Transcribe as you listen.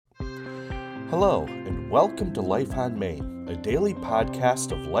Hello, and welcome to Life on Main, a daily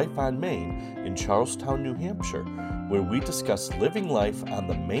podcast of Life on Main in Charlestown, New Hampshire, where we discuss living life on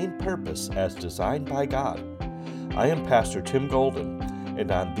the main purpose as designed by God. I am Pastor Tim Golden,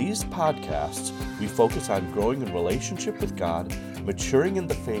 and on these podcasts, we focus on growing in relationship with God, maturing in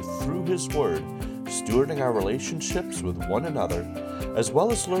the faith through His Word, stewarding our relationships with one another, as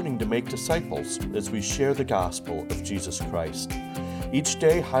well as learning to make disciples as we share the gospel of Jesus Christ. Each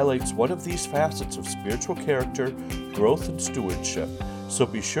day highlights one of these facets of spiritual character, growth, and stewardship, so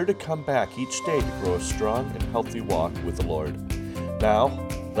be sure to come back each day to grow a strong and healthy walk with the Lord. Now,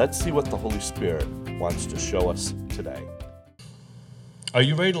 let's see what the Holy Spirit wants to show us today. Are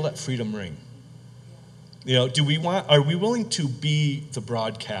you ready to let freedom ring? Are we willing to be the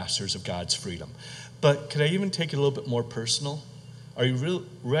broadcasters of God's freedom? But could I even take it a little bit more personal? Are you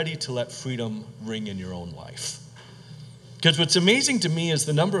ready to let freedom ring in your own life? Because what's amazing to me is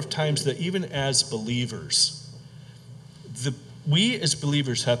the number of times that even as believers, we as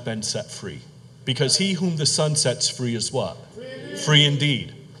believers have been set free. Because he whom the Son sets free is what? Free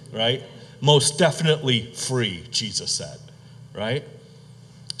indeed, right? Most definitely free, Jesus said, right?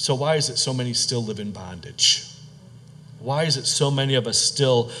 So why is it so many still live in bondage? Why is it so many of us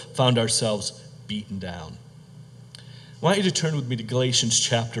still found ourselves beaten down? I want you to turn with me to Galatians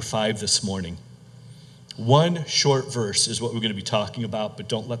chapter 5 this morning. One short verse is what we're going to be talking about, but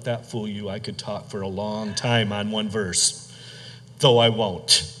don't let that fool you. I could talk for a long time on one verse, though I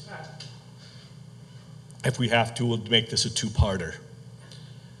won't. If we have to, we'll make this a two-parter.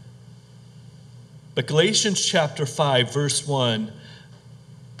 But Galatians chapter 5, verse 1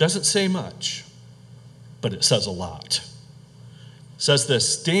 doesn't say much, but it says a lot. It says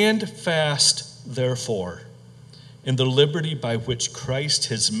this: "Stand fast, therefore, in the liberty by which Christ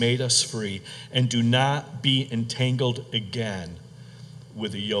has made us free, and do not be entangled again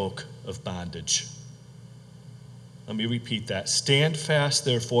with a yoke of bondage." Let me repeat that. "Stand fast,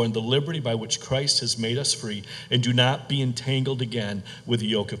 therefore, in the liberty by which Christ has made us free, and do not be entangled again with a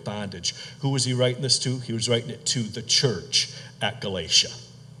yoke of bondage." Who was he writing this to? He was writing it to the church at Galatia.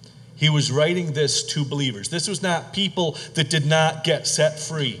 He was writing this to believers. This was not people that did not get set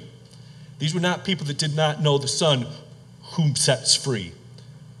free. These were not people that did not know the Son whom sets free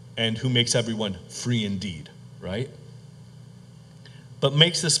and who makes everyone free indeed, right? But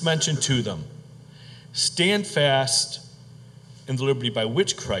makes this mention to them. Stand fast in the liberty by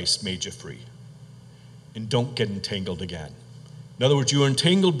which Christ made you free, and don't get entangled again. In other words, you were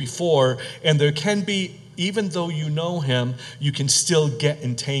entangled before, and there can be, even though you know him, you can still get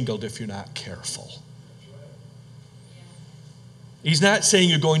entangled if you're not careful. He's not saying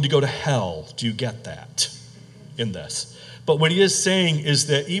you're going to go to hell. Do you get that in this? But what he is saying is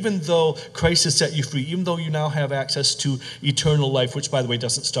that even though Christ has set you free, even though you now have access to eternal life, which, by the way,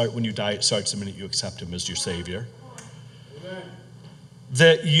 doesn't start when you die, it starts the minute you accept him as your Savior, amen,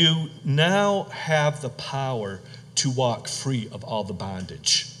 that you now have the power to walk free of all the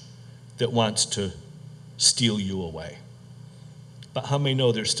bondage that wants to steal you away. But how many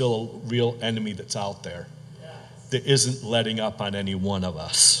know there's still a real enemy that's out there that isn't letting up on any one of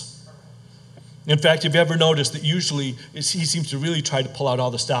us? In fact, have you ever noticed that usually he seems to really try to pull out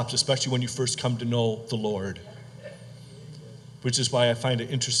all the stops, especially when you first come to know the Lord? Which is why I find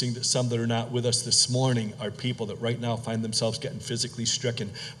it interesting that some that are not with us this morning are people that right now find themselves getting physically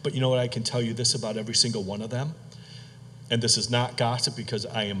stricken. But you know what? I can tell you this about every single one of them. And this is not gossip, because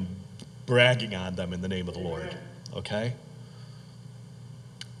I am bragging on them in the name of the Lord. Okay?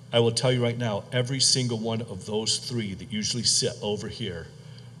 I will tell you right now, every single one of those three that usually sit over here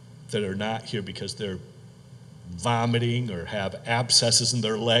that are not here because they're vomiting or have abscesses in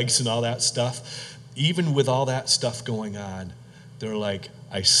their legs and all that stuff, even with all that stuff going on, they're like,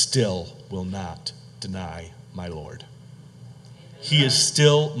 I still will not deny my Lord. He is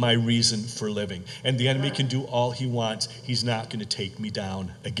still my reason for living. And the enemy can do all he wants. He's not going to take me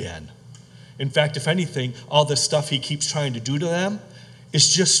down again. In fact, if anything, all this stuff he keeps trying to do to them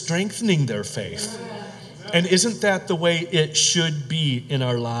is just strengthening their faith. And isn't that the way it should be in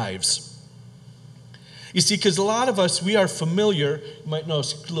our lives? You see, because a lot of us, we are familiar, you might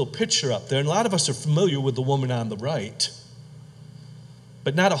notice a little picture up there, and a lot of us are familiar with the woman on the right.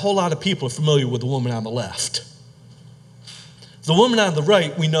 But not a whole lot of people are familiar with the woman on the left. The woman on the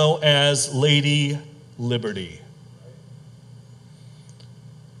right we know as Lady Liberty.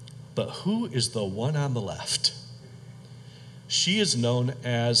 But who is the one on the left? She is known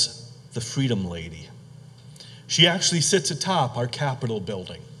as the Freedom Lady. She actually sits atop our Capitol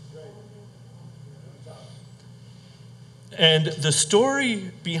building. And the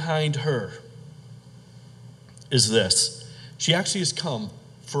story behind her is this. She actually has come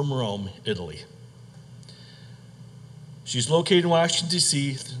from Rome, Italy. She's located in Washington,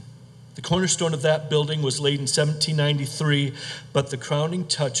 D.C. The cornerstone of that building was laid in 1793, but the crowning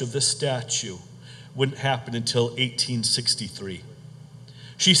touch of this statue wouldn't happen until 1863.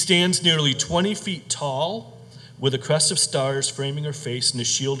 She stands nearly 20 feet tall, with a crest of stars framing her face and a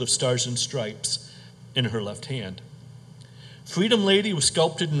shield of stars and stripes in her left hand. Freedom Lady was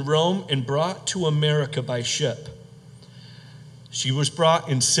sculpted in Rome and brought to America by ship. She was brought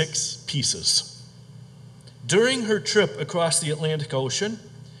in 6 pieces. During her trip across the Atlantic Ocean,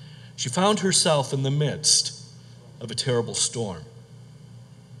 she found herself in the midst of a terrible storm.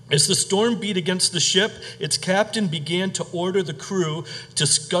 As the storm beat against the ship, its captain began to order the crew to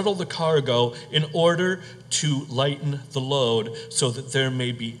scuttle the cargo in order to lighten the load so that they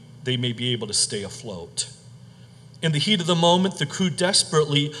may be able to stay afloat. In the heat of the moment, the crew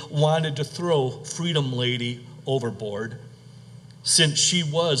desperately wanted to throw Freedom Lady overboard, since she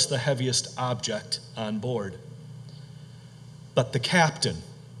was the heaviest object on board. But the captain,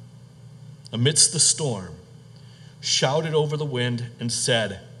 amidst the storm, shouted over the wind and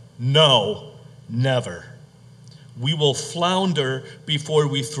said, "No, never. We will flounder before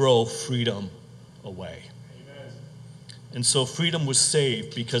we throw freedom away." Amen. And so freedom was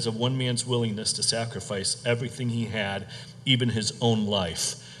saved because of one man's willingness to sacrifice everything he had, even his own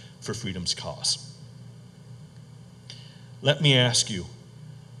life, for freedom's cause. Let me ask you,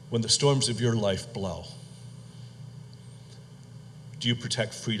 when the storms of your life blow, do you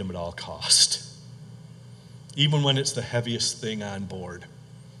protect freedom at all cost? Even when it's the heaviest thing on board.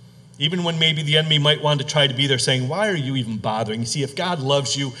 Even when maybe the enemy might want to try to be there saying, "Why are you even bothering? You see, if God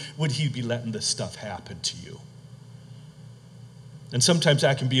loves you, would he be letting this stuff happen to you?" And sometimes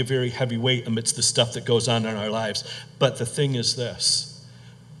that can be a very heavy weight amidst the stuff that goes on in our lives. But the thing is this,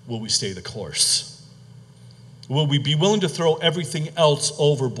 will we stay the course? Will we be willing to throw everything else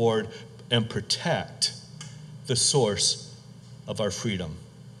overboard and protect the source of our freedom?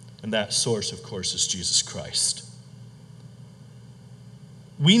 And that source, of course, is Jesus Christ.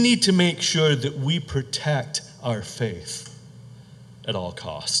 We need to make sure that we protect our faith at all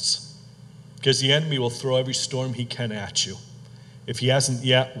costs, because the enemy will throw every storm he can at you. If he hasn't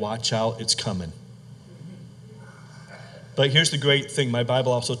yet, watch out, it's coming. But here's the great thing. My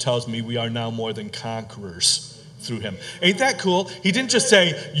Bible also tells me we are now more than conquerors through him. Ain't that cool? He didn't just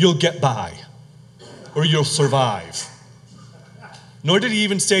say, "You'll get by," or "You'll survive." Nor did he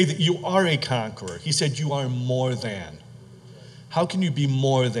even say that you are a conqueror. He said you are more than. How can you be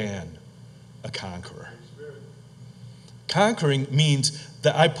more than a conqueror? Conquering means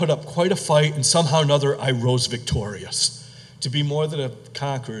that I put up quite a fight and somehow or another I rose victorious. To be more than a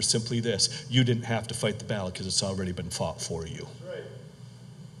conqueror is simply this: you didn't have to fight the battle because it's already been fought for you.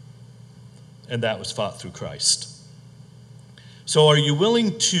 And that was fought through Christ. So are you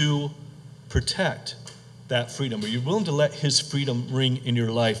willing to protect that freedom? Are you willing to let his freedom ring in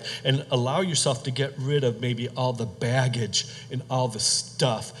your life and allow yourself to get rid of maybe all the baggage and all the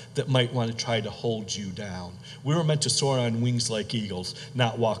stuff that might want to try to hold you down? We were meant to soar on wings like eagles,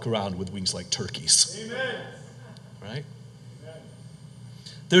 not walk around with wings like turkeys. Amen. Right? Amen.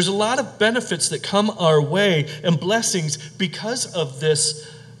 There's a lot of benefits that come our way and blessings because of this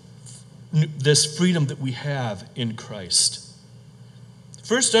freedom that we have in Christ.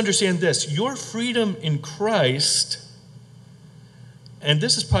 First, understand this: your freedom in Christ, and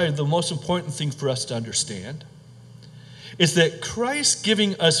this is probably the most important thing for us to understand, is that Christ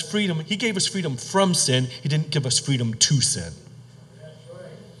giving us freedom, he gave us freedom from sin. He didn't give us freedom to sin.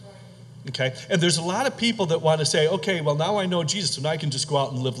 Okay? And there's a lot of people that want to say, okay, well, now I know Jesus, so now I can just go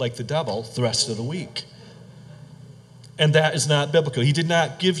out and live like the devil the rest of the week. And that is not biblical. He did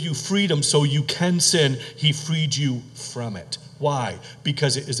not give you freedom so you can sin. He freed you from it. Why?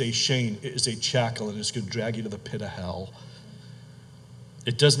 Because it is a chain, it is a shackle, and it's going to drag you to the pit of hell.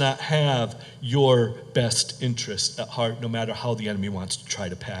 It does not have your best interest at heart, no matter how the enemy wants to try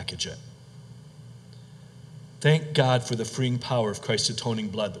to package it. Thank God for the freeing power of Christ's atoning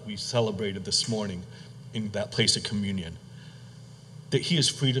blood that we celebrated this morning in that place of communion. That he has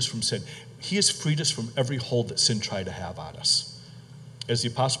freed us from sin. He has freed us from every hold that sin tried to have on us. As the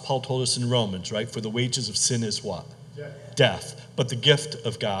Apostle Paul told us in Romans, right? For the wages of sin is what? Death. But the gift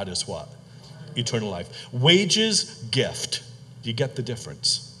of God is what? Eternal life. Wages, gift. Do you get the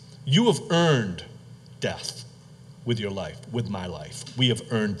difference? You have earned death with your life, with my life. We have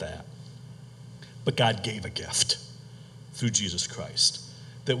earned that. But God gave a gift through Jesus Christ,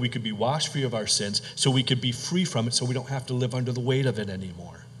 that we could be washed free of our sins, so we could be free from it, so we don't have to live under the weight of it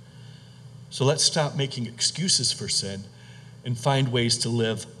anymore. So let's stop making excuses for sin and find ways to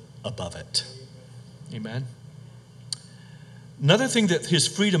live above it. Amen? Another thing that his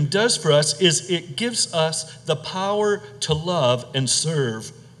freedom does for us is it gives us the power to love and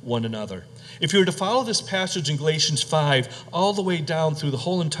serve one another. If you were to follow this passage in Galatians 5 all the way down through the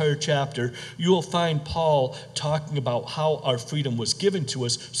whole entire chapter, you will find Paul talking about how our freedom was given to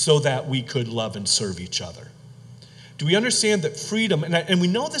us so that we could love and serve each other. Do we understand that freedom, and we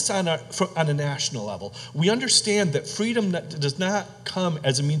know this on a national level, we understand that freedom does not come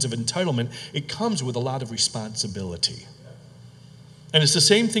as a means of entitlement, it comes with a lot of responsibility. And it's the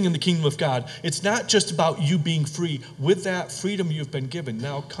same thing in the kingdom of God. It's not just about you being free. With that freedom you've been given,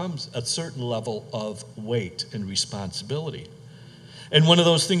 now comes a certain level of weight and responsibility. And one of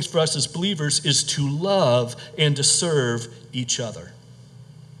those things for us as believers is to love and to serve each other.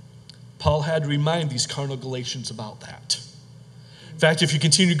 Paul had to remind these carnal Galatians about that. In fact, if you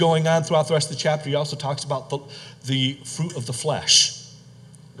continue going on throughout the rest of the chapter, he also talks about the fruit of the flesh,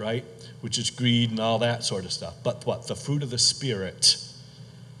 right? Which is greed and all that sort of stuff. But what? The fruit of the Spirit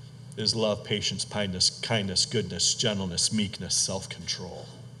is love, patience, kindness, goodness, gentleness, meekness, self-control,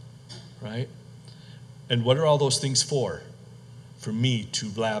 right? And what are all those things for? For me to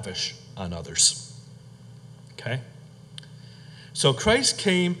lavish on others, okay? So Christ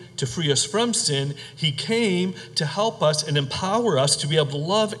came to free us from sin. He came to help us and empower us to be able to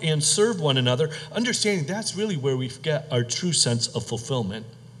love and serve one another, understanding that's really where we get our true sense of fulfillment.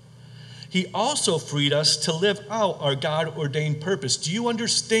 He also freed us to live out our God-ordained purpose. Do you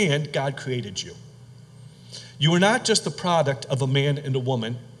understand God created you? You are not just the product of a man and a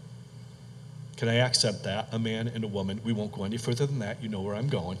woman. Can I accent that? A man and a woman. We won't go any further than that. You know where I'm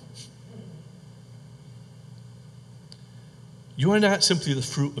going. You are not simply the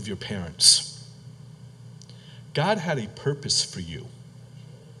fruit of your parents. God had a purpose for you.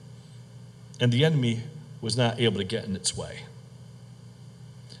 And the enemy was not able to get in its way.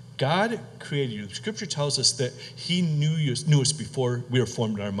 God created you. The scripture tells us that he knew us before we were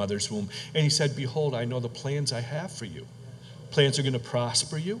formed in our mother's womb. And he said, behold, I know the plans I have for you. Plans are going to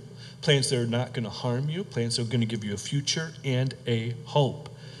prosper you. Plans that are not going to harm you. Plans that are going to give you a future and a hope.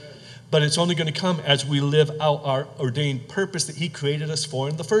 But it's only going to come as we live out our ordained purpose that he created us for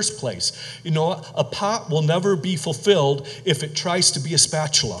in the first place. You know what? A pot will never be fulfilled if it tries to be a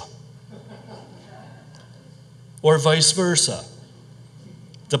spatula. Or vice versa.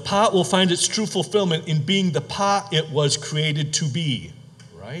 The pot will find its true fulfillment in being the pot it was created to be,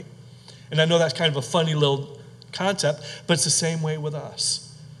 right? And I know that's kind of a funny little concept, but it's the same way with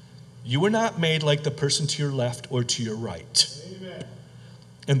us. You were not made like the person to your left or to your right. Amen.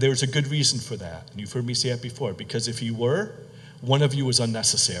 And there's a good reason for that. And you've heard me say it before, because if you were, one of you was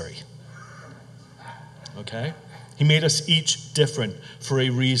unnecessary. Okay? He made us each different for a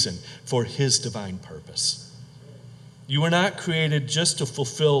reason, for his divine purpose. You were not created just to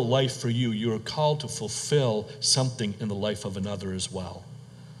fulfill life for you. You are called to fulfill something in the life of another as well.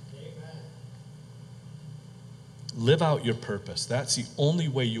 Amen. Live out your purpose. That's the only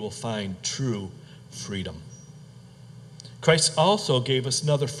way you will find true freedom. Christ also gave us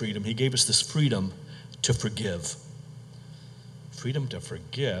another freedom. He gave us this freedom to forgive. Freedom to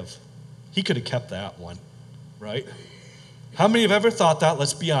forgive. He could have kept that one, right? How many have ever thought that?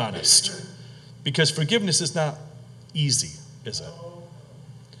 Let's be honest. Because forgiveness is not easy, is it?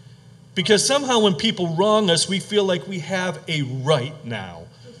 Because somehow when people wrong us, we feel like we have a right now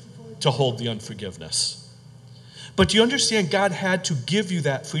to hold the unforgiveness. But do you understand God had to give you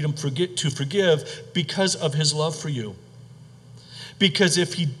that freedom to forgive because of his love for you? Because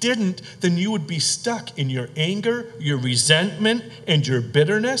if he didn't, then you would be stuck in your anger, your resentment, and your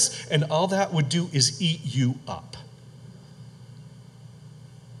bitterness, and all that would do is eat you up.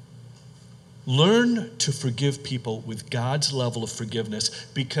 Learn to forgive people with God's level of forgiveness,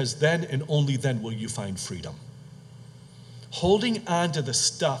 because then and only then will you find freedom. Holding on to the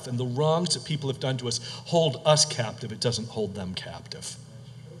stuff and the wrongs that people have done to us hold us captive. It doesn't hold them captive.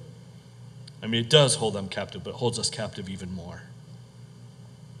 I mean, it does hold them captive, but it holds us captive even more.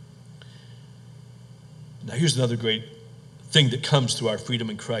 Now, here's another great thing that comes through our freedom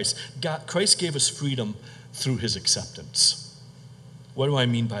in Christ. Christ gave us freedom through his acceptance. What do I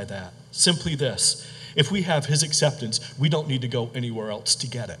mean by that? Simply this: if we have his acceptance, we don't need to go anywhere else to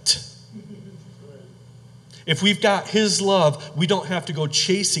get it. If we've got his love, we don't have to go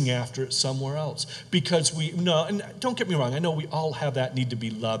chasing after it somewhere else. Because and don't get me wrong, I know we all have that need to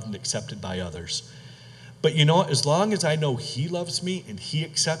be loved and accepted by others. But you know what? As long as I know he loves me and he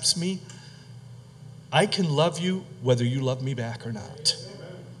accepts me, I can love you whether you love me back or not.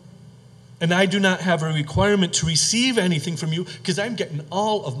 And I do not have a requirement to receive anything from you because I'm getting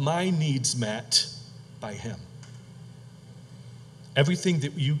all of my needs met by him. Everything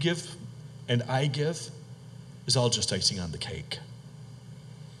that you give and I give is all just icing on the cake.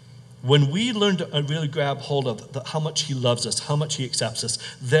 When we learn to really grab hold of how much he loves us, how much he accepts us,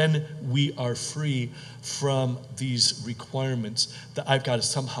 then we are free from these requirements that I've got to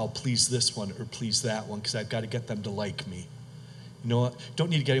somehow please this one or please that one because I've got to get them to like me. You know what?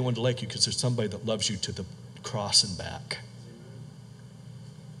 Don't need to get anyone to like you because there's somebody that loves you to the cross and back.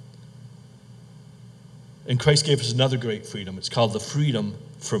 And Christ gave us another great freedom. It's called the freedom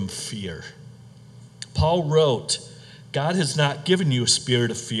from fear. Paul wrote, God has not given you a spirit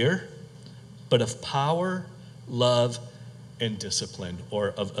of fear, but of power, love, and discipline, or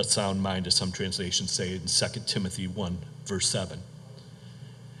of a sound mind, as some translations say in 2 Timothy 1, verse 7.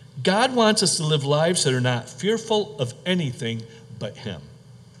 God wants us to live lives that are not fearful of anything but him.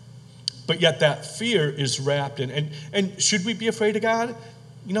 But yet that fear is wrapped in, and should we be afraid of God?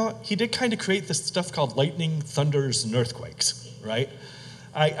 You know, he did kind of create this stuff called lightning, thunders, and earthquakes, right?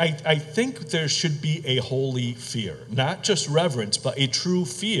 I think there should be a holy fear, not just reverence, but a true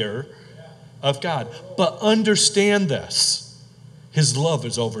fear of God. But understand this, his love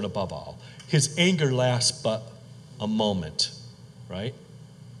is over and above all. His anger lasts but a moment, right?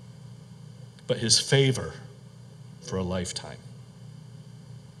 But his favor for a lifetime.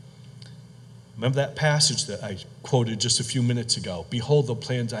 Remember that passage that I quoted just a few minutes ago? Behold the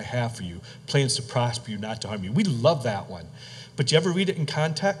plans I have for you, plans to prosper you, not to harm you. We love that one. But do you ever read it in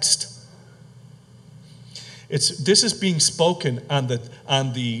context? This is being spoken on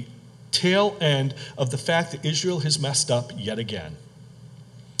the tail end of the fact that Israel has messed up yet again.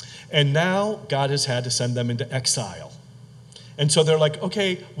 And now God has had to send them into exile. And so they're like,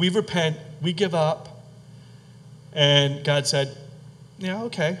 okay, we repent, we give up. And God said, yeah,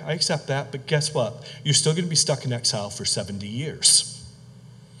 okay, I accept that, but guess what? You're still going to be stuck in exile for 70 years.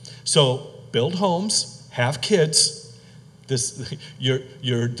 So build homes, have kids.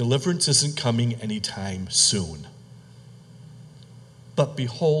 Your deliverance isn't coming anytime soon. But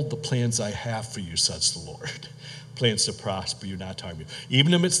behold the plans I have for you, says the Lord. Plans to prosper you, not to harm you.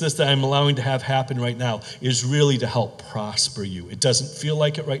 Even amidst this that I'm allowing to have happen right now is really to help prosper you. It doesn't feel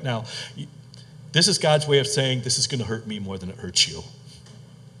like it right now. This is God's way of saying this is going to hurt me more than it hurts you.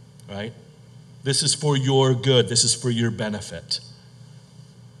 Right? This is for your good. This is for your benefit.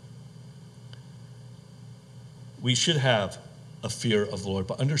 We should have a fear of the Lord,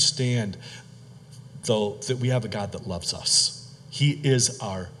 but understand, though, that we have a God that loves us. He is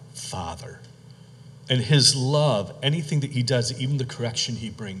our Father. And his love, anything that he does, even the correction he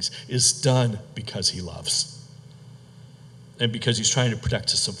brings, is done because he loves. And because he's trying to protect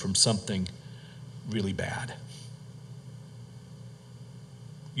us from something really bad.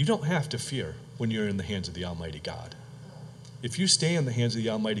 You don't have to fear when you're in the hands of the Almighty God. If you stay in the hands of the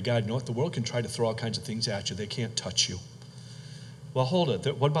Almighty God, you know what? The world can try to throw all kinds of things at you. They can't touch you. Well, hold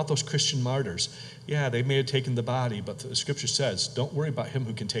it. What about those Christian martyrs? Yeah, they may have taken the body, but the scripture says, don't worry about him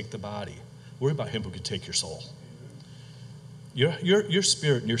who can take the body. Worry about him who can take your soul. Your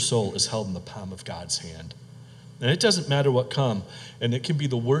spirit and your soul is held in the palm of God's hand. And it doesn't matter what come, and it can be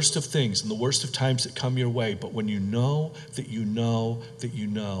the worst of things and the worst of times that come your way, but when you know that you know that you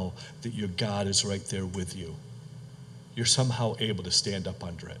know that your God is right there with you, you're somehow able to stand up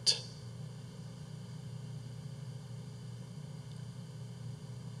under it.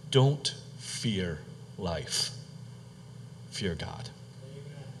 Don't fear life. Fear God.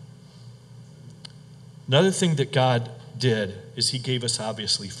 Another thing that God did is he gave us,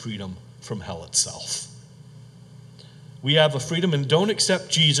 obviously, freedom from hell itself. We have a freedom, and don't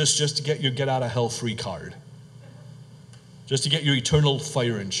accept Jesus just to get your get out of hell free card. Just to get your eternal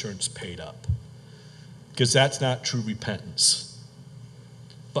fire insurance paid up. Because that's not true repentance.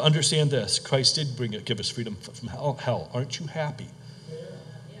 But understand this, Christ did give us freedom from hell. Aren't you happy?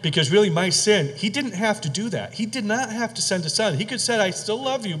 Because really my sin, he didn't have to do that. He did not have to send his son. He could have said, I still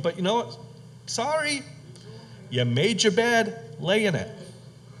love you, but you know what? Sorry. You made your bed, lay in it.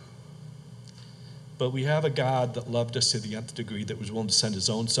 But we have a God that loved us to the nth degree, that was willing to send his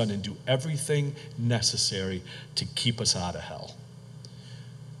own son and do everything necessary to keep us out of hell.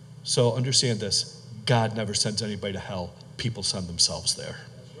 So understand this, God never sends anybody to hell. People send themselves there.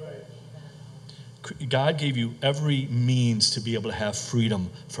 God gave you every means to be able to have freedom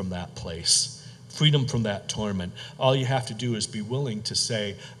from that place, freedom from that torment. All you have to do is be willing to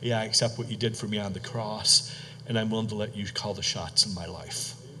say, yeah, I accept what you did for me on the cross, and I'm willing to let you call the shots in my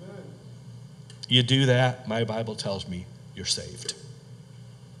life. Amen. You do that, my Bible tells me you're saved.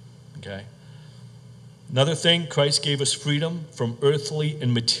 Okay? Another thing, Christ gave us freedom from earthly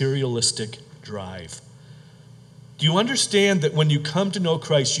and materialistic drive. Do you understand that when you come to know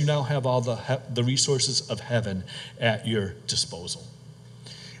Christ, you now have all the resources of heaven at your disposal?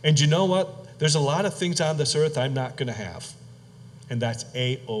 And you know what? There's a lot of things on this earth I'm not going to have, and that's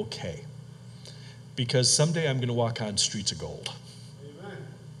A-okay. Because someday I'm going to walk on streets of gold. Amen.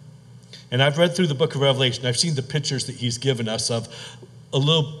 And I've read through the book of Revelation. I've seen the pictures that he's given us of a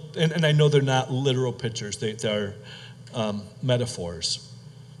little, and I know they're not literal pictures. They're metaphors.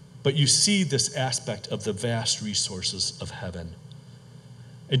 But you see this aspect of the vast resources of heaven.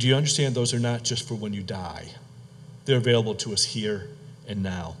 And do you understand those are not just for when you die? They're available to us here and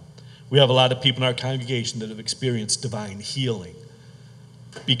now. We have a lot of people in our congregation that have experienced divine healing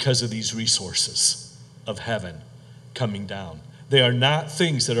because of these resources of heaven coming down. They are not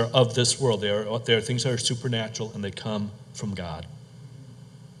things that are of this world. They are things that are supernatural, and they come from God.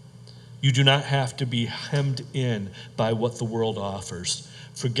 You do not have to be hemmed in by what the world offers.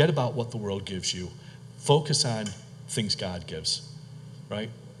 Forget about what the world gives you. Focus on things God gives, right?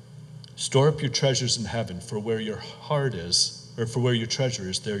 Store up your treasures in heaven, for where your heart is, or for where your treasure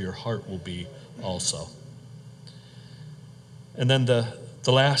is, there your heart will be also. And then the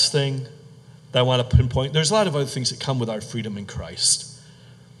last thing that I want to pinpoint, there's a lot of other things that come with our freedom in Christ.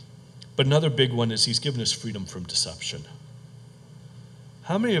 But another big one is he's given us freedom from deception.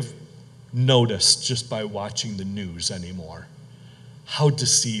 How many have noticed just by watching the news anymore how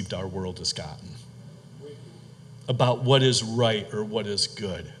deceived our world has gotten about what is right or what is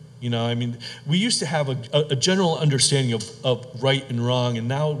good? You know, I mean, we used to have a general understanding of right and wrong, and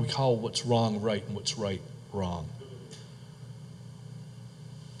now we call what's wrong right and what's right wrong.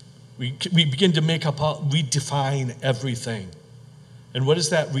 We begin to redefine everything. And what is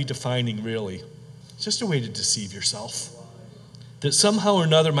that redefining really? It's just a way to deceive yourself. That somehow or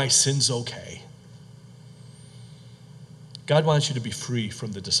another my sin's okay. God wants you to be free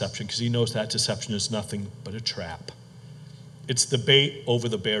from the deception because he knows that deception is nothing but a trap. It's the bait over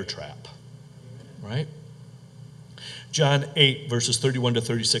the bear trap, right? John 8, verses 31 to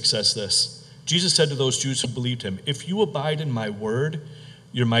 36 says this. Jesus said to those Jews who believed him, "If you abide in my word,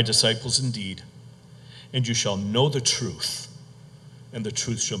 you're my disciples indeed, and you shall know the truth, and the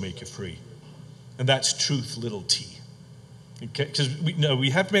truth shall make you free." And that's truth, little t. Okay? Because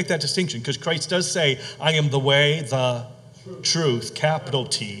we have to make that distinction, because Christ does say, "I am the way, the truth, capital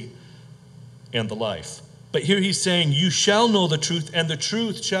T, and the life." But here he's saying, you shall know the truth, and the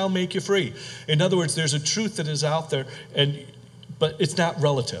truth shall make you free. In other words, there's a truth that is out there, but it's not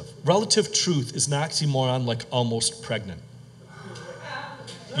relative. Relative truth is an oxymoron like almost pregnant.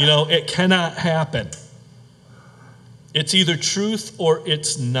 You know, it cannot happen. It's either truth or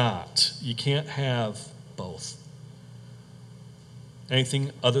it's not. You can't have both.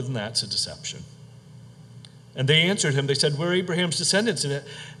 Anything other than that's a deception. And they answered him, they said, "We're Abraham's descendants and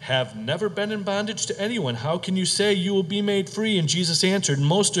have never been in bondage to anyone. How can you say you will be made free?" And Jesus answered,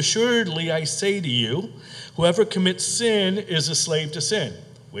 "Most assuredly I say to you, whoever commits sin is a slave to sin."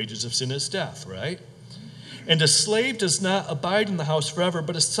 Wages of sin is death, right? "And a slave does not abide in the house forever,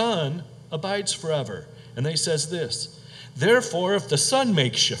 but a son abides forever." And then he says this, "Therefore, if the Son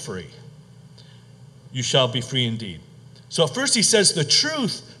makes you free, you shall be free indeed." So at first he says the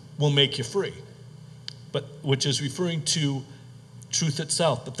truth will make you free, but which is referring to truth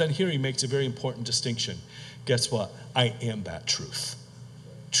itself. But then here he makes a very important distinction. Guess what? I am that truth.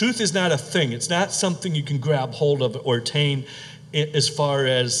 Truth is not a thing. It's not something you can grab hold of or attain as far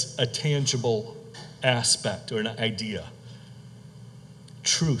as a tangible aspect or an idea.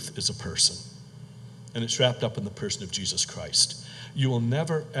 Truth is a person, and it's wrapped up in the person of Jesus Christ. You will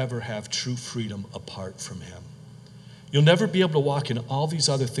never, ever have true freedom apart from him. You'll never be able to walk in all these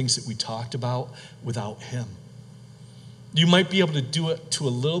other things that we talked about without him. You might be able to do it to a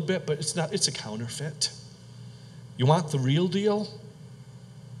little bit, but it's a counterfeit. You want the real deal?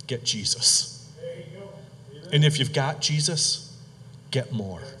 Get Jesus. There you go. And if you've got Jesus, get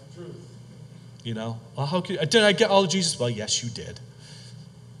more. You know, well, did I get all of Jesus? Well, yes, you did.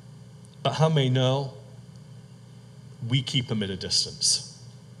 But how many know we keep him at a distance?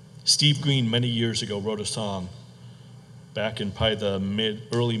 Steve Green, many years ago, wrote a song back in probably the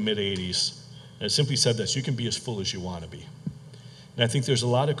early mid-'80s. And it simply said this: you can be as full as you want to be. And I think there's a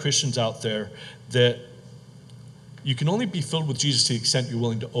lot of Christians out there that you can only be filled with Jesus to the extent you're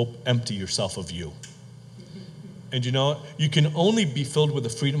willing to empty yourself of you. And you know what? You can only be filled with the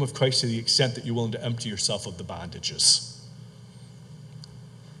freedom of Christ to the extent that you're willing to empty yourself of the bondages.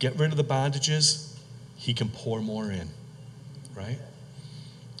 Get rid of the bondages, he can pour more in, right?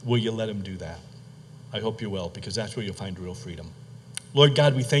 Will you let him do that? I hope you will, because that's where you'll find real freedom. Lord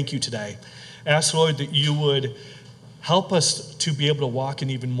God, we thank you today. Ask, Lord, that you would help us to be able to walk in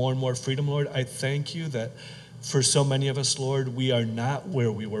even more and more freedom, Lord. I thank you that for so many of us, Lord, we are not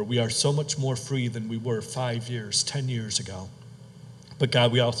where we were. We are so much more free than we were 5 years, 10 years ago. But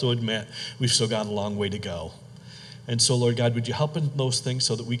God, we also admit we've still got a long way to go. And so, Lord God, would you help in those things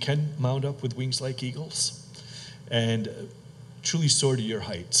so that we can mount up with wings like eagles and truly soar to your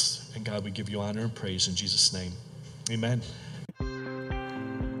heights. And God, we give you honor and praise in Jesus' name. Amen.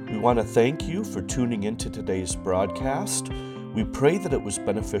 We want to thank you for tuning into today's broadcast. We pray that it was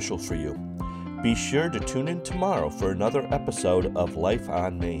beneficial for you. Be sure to tune in tomorrow for another episode of Life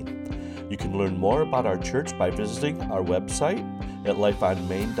on Main. You can learn more about our church by visiting our website at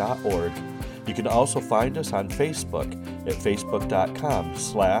lifeonmain.org. You can also find us on Facebook at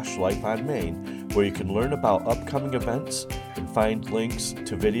facebook.com/lifeonmain, where you can learn about upcoming events and find links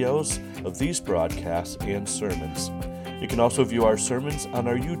to videos of these broadcasts and sermons. You can also view our sermons on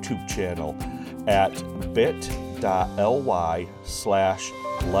our YouTube channel at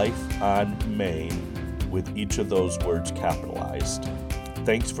bit.ly/lifeonmain with each of those words capitalized.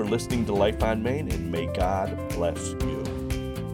 Thanks for listening to Life on Main, and may God bless you.